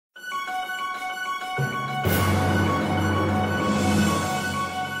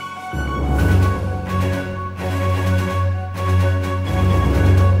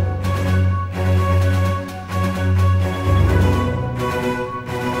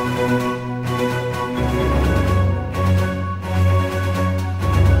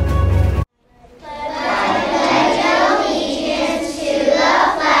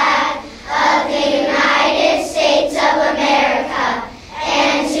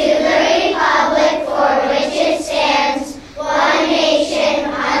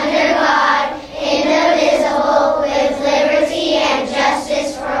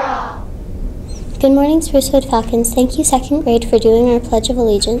Good morning, Sprucewood Falcons. Thank you, second grade, for doing our Pledge of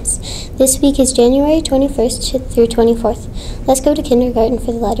Allegiance. This week is January 21st through 24th. Let's go to kindergarten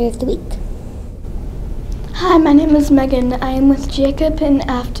for the letter of the week. Hi, my name is Megan. I am with Jacob and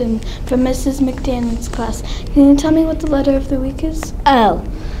Afton from Mrs. McDaniel's class. Can you tell me what the letter of the week is? O.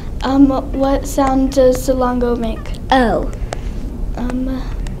 What sound does Salongo make? O.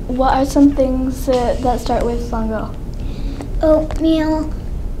 What are some things that start with Salongo? Oatmeal,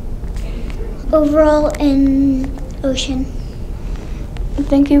 overall, and ocean.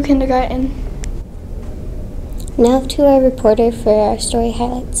 Thank you, kindergarten. Now to our reporter for our story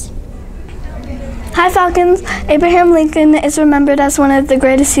highlights. Hi, Falcons. Abraham Lincoln is remembered as one of the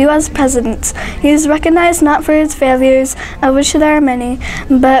greatest U.S. presidents. He is recognized not for his failures, of which there are many,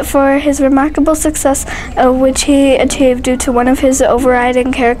 but for his remarkable success, which he achieved due to one of his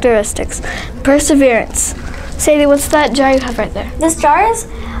overriding characteristics, perseverance. Sadie, what's that jar you have right there? This jar is,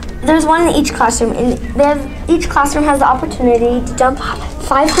 there's one in each classroom, and each classroom has the opportunity to dump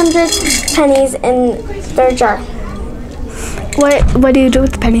 500 pennies in their jar. What do you do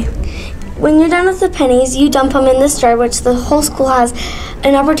with the penny? When you're done with the pennies, you dump them in this jar, which the whole school has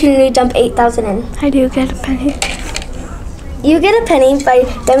an opportunity to dump 8,000 in. How do you get a penny? You get a penny by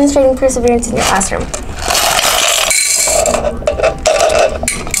demonstrating perseverance in your classroom.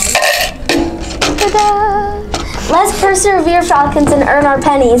 Ta-da! Let's persevere, Falcons, and earn our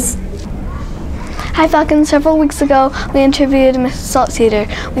pennies. Hi, Falcons. Several weeks ago, we interviewed Mrs. Saltcedar.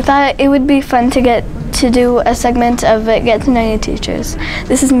 We thought it would be fun to do a segment of Get to Know You Teachers.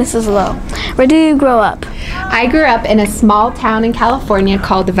 This is Mrs. Lowe. Where do you grow up? I grew up in a small town in California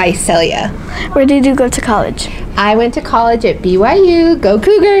called Visalia. Where did you go to college? I went to college at BYU. Go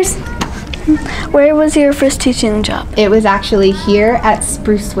Cougars! Where was your first teaching job? It was actually here at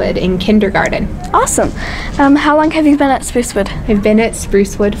Sprucewood in kindergarten. Awesome. How long have you been at Sprucewood? I've been at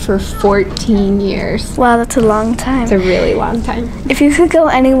Sprucewood for 14 years. Wow, that's a long time. It's a really long time. If you could go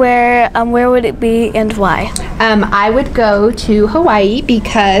anywhere, where would it be and why? I would go to Hawaii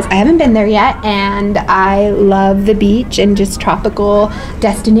because I haven't been there yet, and I love the beach and just tropical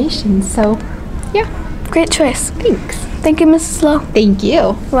destinations. So, yeah. Great choice. Thanks. Thank you, Mrs. Lowe. Thank you.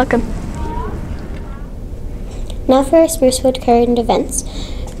 You're welcome. Now for our Sprucewood current events.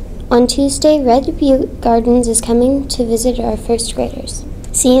 On Tuesday, Red Butte Gardens is coming to visit our first graders.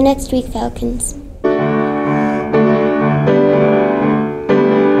 See you next week, Falcons.